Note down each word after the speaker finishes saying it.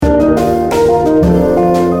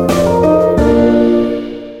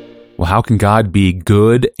how can God be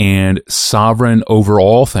good and sovereign over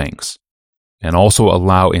all things and also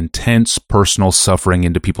allow intense personal suffering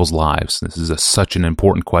into people's lives? This is such an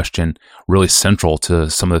important question, really central to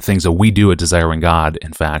some of the things that we do at Desiring God,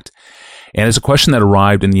 in fact. And it's a question that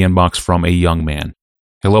arrived in the inbox from a young man.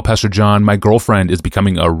 Hello, Pastor John. My girlfriend is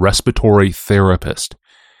becoming a respiratory therapist.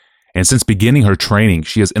 And since beginning her training,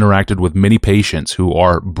 she has interacted with many patients who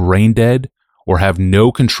are brain dead or have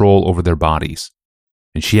no control over their bodies.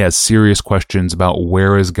 And she has serious questions about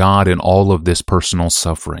where is God in all of this personal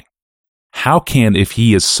suffering. How can, if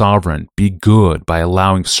he is sovereign, be good by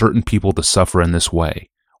allowing certain people to suffer in this way?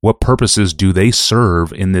 What purposes do they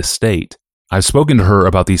serve in this state? I've spoken to her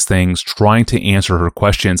about these things, trying to answer her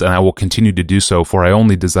questions, and I will continue to do so, for I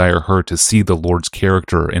only desire her to see the Lord's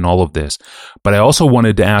character in all of this. But I also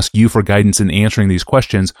wanted to ask you for guidance in answering these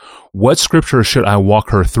questions. What scripture should I walk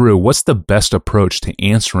her through? What's the best approach to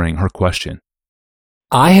answering her question?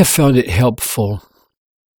 I have found it helpful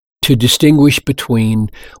to distinguish between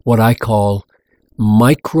what I call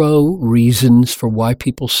micro reasons for why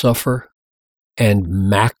people suffer and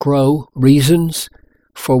macro reasons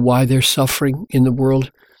for why they're suffering in the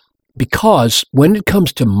world. Because when it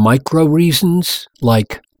comes to micro reasons,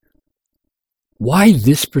 like why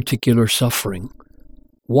this particular suffering,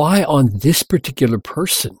 why on this particular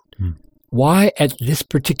person, why at this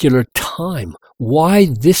particular time, why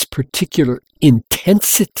this particular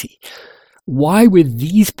intensity, why with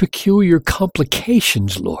these peculiar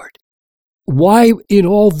complications, Lord? Why in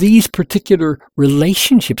all these particular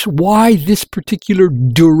relationships? Why this particular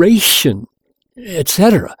duration,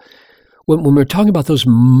 etc.? When we're talking about those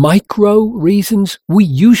micro reasons, we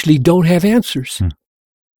usually don't have answers.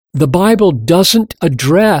 The Bible doesn't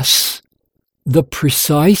address the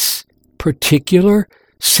precise, particular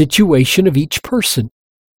situation of each person.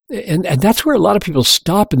 And that's where a lot of people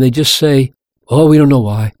stop and they just say, oh, we don't know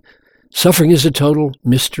why. Suffering is a total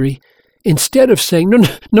mystery. Instead of saying,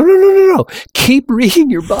 no. Keep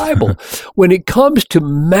reading your Bible. When it comes to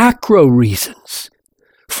macro reasons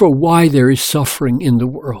for why there is suffering in the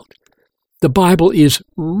world, the Bible is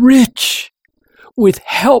rich with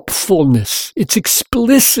helpfulness. It's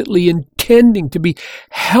explicitly intending to be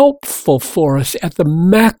helpful for us at the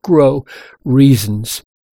macro reasons.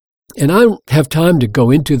 And I don't have time to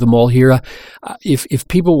go into them all here. If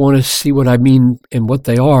people want to see what I mean and what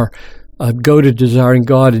they are, go to Desiring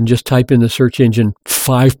God and just type in the search engine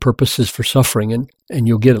 5 purposes for suffering, and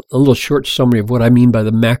you'll get a little short summary of what I mean by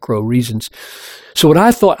the macro reasons. So what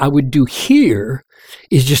I thought I would do here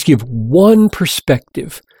is just give one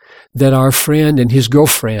perspective that our friend and his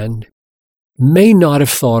girlfriend may not have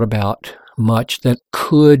thought about much that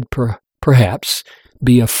could perhaps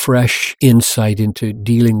be a fresh insight into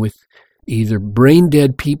dealing with either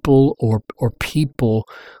brain-dead people or people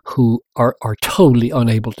who are totally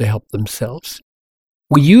unable to help themselves.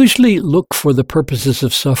 We usually look for the purposes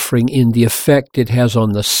of suffering in the effect it has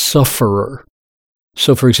on the sufferer.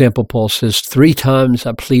 So, for example, Paul says, 3 times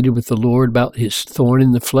I pleaded with the Lord about his thorn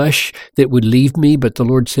in the flesh that would leave me, but the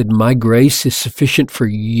Lord said, my grace is sufficient for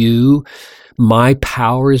you. My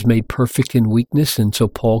power is made perfect in weakness. And so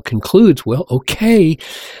Paul concludes, well, okay,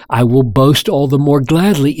 I will boast all the more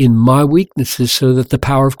gladly in my weaknesses so that the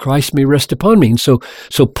power of Christ may rest upon me. And so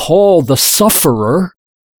Paul, the sufferer,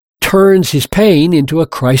 turns his pain into a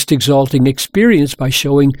Christ-exalting experience by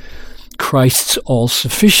showing Christ's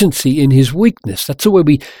all-sufficiency in his weakness. That's the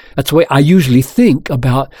way I usually think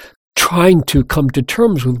about trying to come to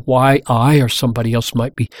terms with why I or somebody else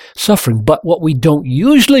might be suffering. But what we don't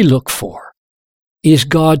usually look for is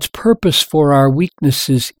God's purpose for our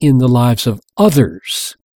weaknesses in the lives of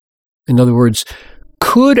others. In other words,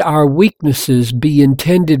 could our weaknesses be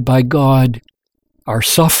intended by God, our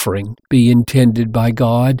suffering be intended by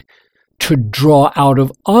God, to draw out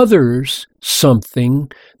of others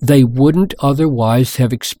something they wouldn't otherwise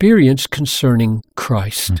have experienced concerning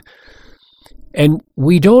Christ? And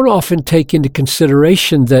we don't often take into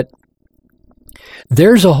consideration that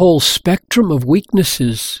there's a whole spectrum of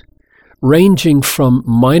weaknesses ranging from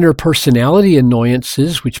minor personality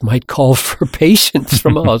annoyances, which might call for patience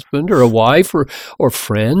from a husband or a wife or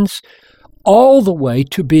friends, all the way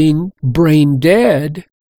to being brain dead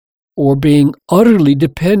or being utterly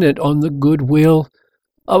dependent on the goodwill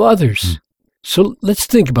of others. So let's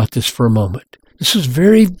think about this for a moment. This was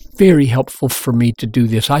very, very helpful for me to do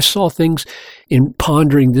this. I saw things in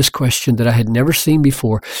pondering this question that I had never seen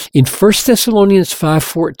before. In 1 Thessalonians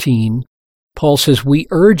 5:14, Paul says, we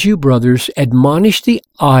urge you, brothers, admonish the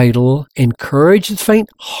idle, encourage the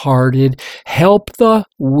faint-hearted, help the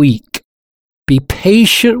weak, be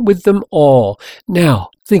patient with them all. Now,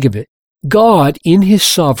 think of it. God, in his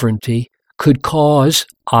sovereignty, could cause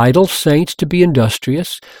idle saints to be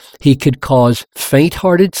industrious. He could cause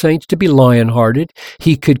faint-hearted saints to be lion-hearted.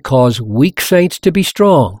 He could cause weak saints to be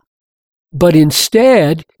strong. But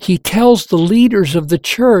instead, he tells the leaders of the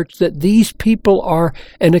church that these people are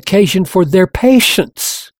an occasion for their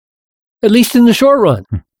patience, at least in the short run.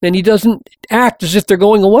 And he doesn't act as if they're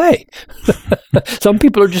going away. Some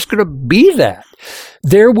people are just going to be that.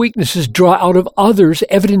 Their weaknesses draw out of others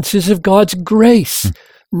evidences of God's grace.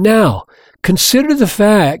 Now, consider the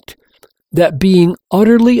fact that being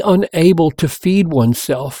utterly unable to feed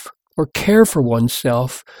oneself or care for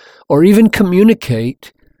oneself or even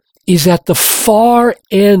communicate is at the far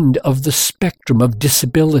end of the spectrum of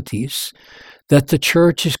disabilities that the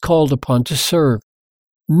church is called upon to serve.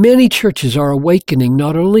 Many churches are awakening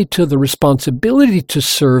not only to the responsibility to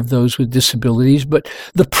serve those with disabilities, but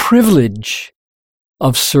the privilege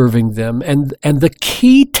of serving them. And the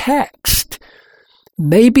key text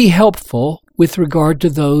may be helpful with regard to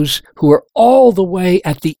those who are all the way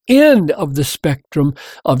at the end of the spectrum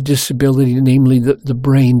of disability, namely the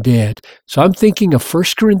brain dead. So I'm thinking of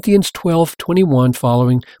 1 Corinthians 12:21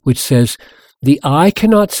 following, which says, "The eye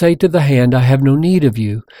cannot say to the hand, I have no need of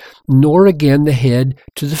you, nor again the head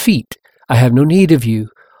to the feet, I have no need of you.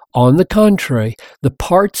 On the contrary, the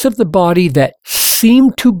parts of the body that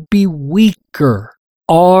seem to be weaker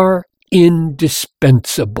are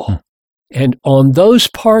indispensable. And on those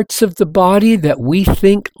parts of the body that we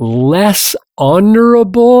think less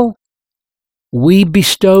honorable, we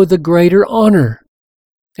bestow the greater honor,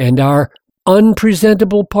 and our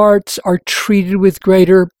unpresentable parts are treated with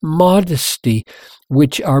greater modesty,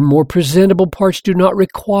 which our more presentable parts do not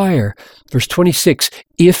require." Verse 26,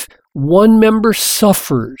 "If one member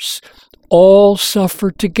suffers, all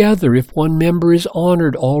suffer together. If one member is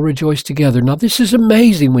honored, all rejoice together." Now, this is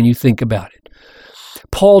amazing when you think about it.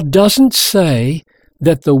 Paul doesn't say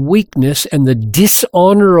that the weakness and the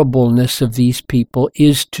dishonorableness of these people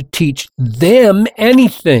is to teach them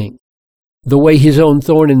anything, the way his own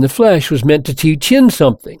thorn in the flesh was meant to teach him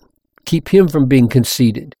something, keep him from being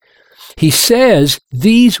conceited. He says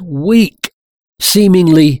these weak,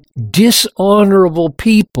 seemingly dishonorable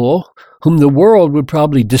people, whom the world would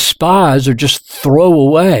probably despise or just throw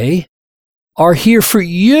away, are here for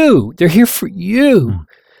you. They're here for you.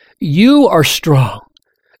 You are strong.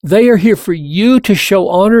 They are here for you to show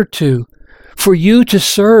honor to, for you to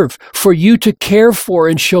serve, for you to care for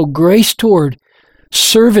and show grace toward.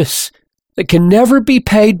 Service that can never be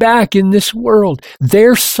paid back in this world.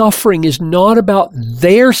 Their suffering is not about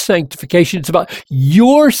their sanctification. It's about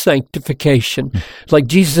your sanctification. Like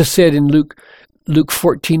Jesus said in Luke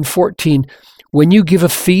 14:14, when you give a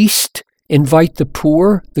feast, invite the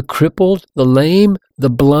poor, the crippled, the lame, the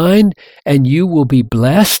blind, and you will be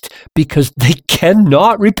blessed because they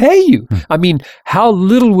cannot repay you. I mean, how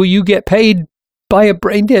little will you get paid by a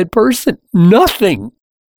brain-dead person? Nothing,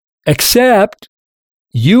 except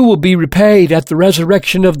you will be repaid at the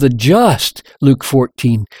resurrection of the just, Luke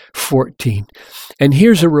 14:14. And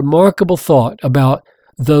here's a remarkable thought about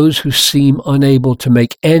those who seem unable to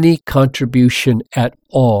make any contribution at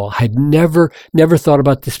all. I'd never thought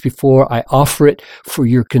about this before. I offer it for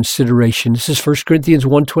your consideration. This is 1 Corinthians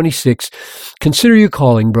 1:26. "Consider your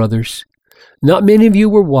calling, brothers. Not many of you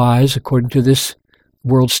were wise according to this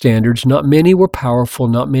world standards. Not many were powerful.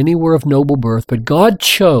 Not many were of noble birth. But God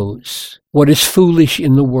chose what is foolish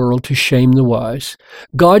in the world to shame the wise.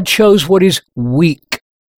 God chose what is weak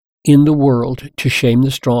in the world to shame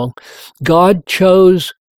the strong. God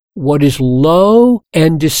chose what is low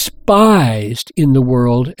and despised in the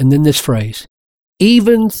world," and then this phrase,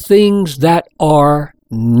 "even things that are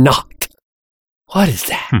not." What is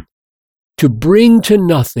that? To bring to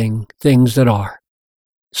nothing things that are,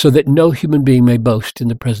 so that no human being may boast in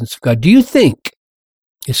the presence of God. Do you think,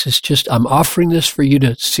 this is just, I'm offering this for you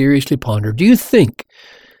to seriously ponder, do you think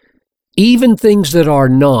even things that are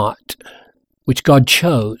not, which God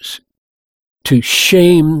chose to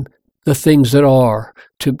shame the things that are,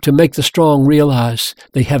 to make the strong realize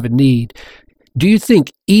they have a need, do you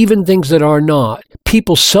think even things that are not,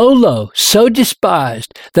 people so low, so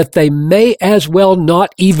despised, that they may as well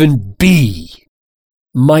not even be,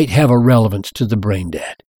 might have a relevance to the brain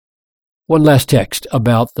dead? One last text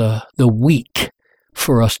about the weak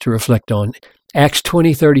for us to reflect on. Acts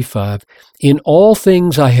 20:35. "In all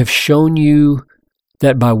things I have shown you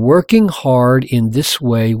that by working hard in this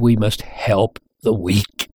way, we must help the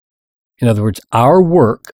weak." In other words, our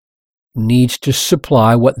work needs to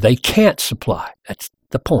supply what they can't supply. That's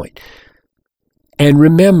the point. And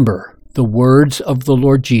remember the words of the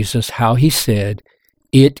Lord Jesus, how he said,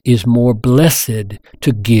 "It is more blessed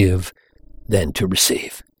to give than to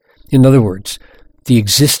receive." In other words, The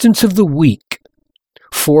existence of the weak,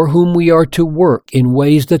 for whom we are to work in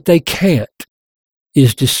ways that they can't,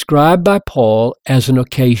 is described by Paul as an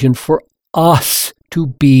occasion for us to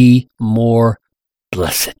be more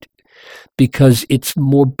blessed, because it's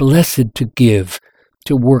more blessed to give,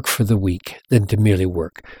 to work for the weak, than to merely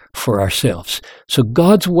work for ourselves. So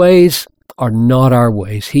God's ways are not our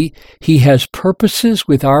ways. He has purposes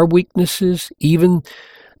with our weaknesses, even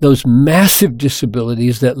those massive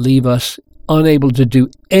disabilities that leave us unable to do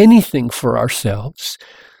anything for ourselves.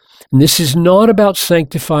 And this is not about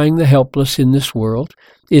sanctifying the helpless in this world.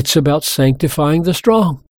 It's about sanctifying the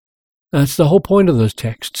strong. That's the whole point of those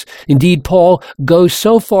texts. Indeed, Paul goes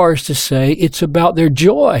so far as to say it's about their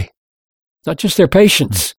joy, not just their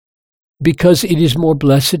patience, because it is more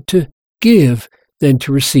blessed to give than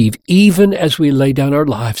to receive, even as we lay down our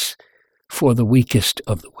lives for the weakest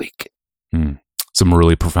of the weak. Some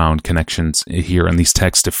really profound connections here in these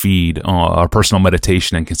texts to feed our personal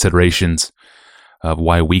meditation and considerations of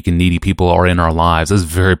why weak and needy people are in our lives. This is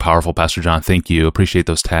very powerful, Pastor John. Thank you. Appreciate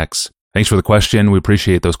those texts. Thanks for the question. We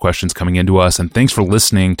appreciate those questions coming into us. And thanks for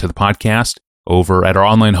listening to the podcast. Over at our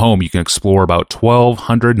online home, you can explore about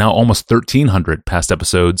 1,200, now almost 1,300 past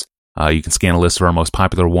episodes. You can scan a list of our most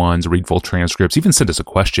popular ones, read full transcripts, even send us a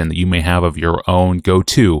question that you may have of your own. Go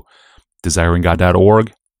to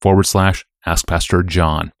desiringgod.org/Ask Pastor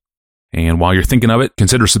John. And while you're thinking of it,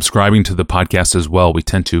 consider subscribing to the podcast as well. We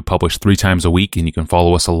tend to publish 3 times a week, and you can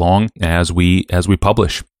follow us along as we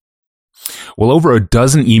publish. Well, over a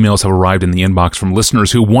dozen emails have arrived in the inbox from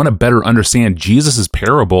listeners who want to better understand Jesus'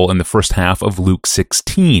 parable in the first half of Luke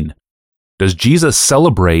 16. Does Jesus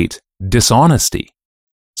celebrate dishonesty?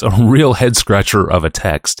 It's a real head-scratcher of a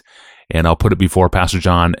text, and I'll put it before Pastor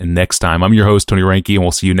John next time. I'm your host, Tony Reinke, and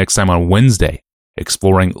we'll see you next time on Wednesday,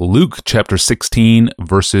 exploring Luke chapter 16,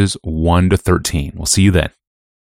 verses 1 to 13. We'll see you then.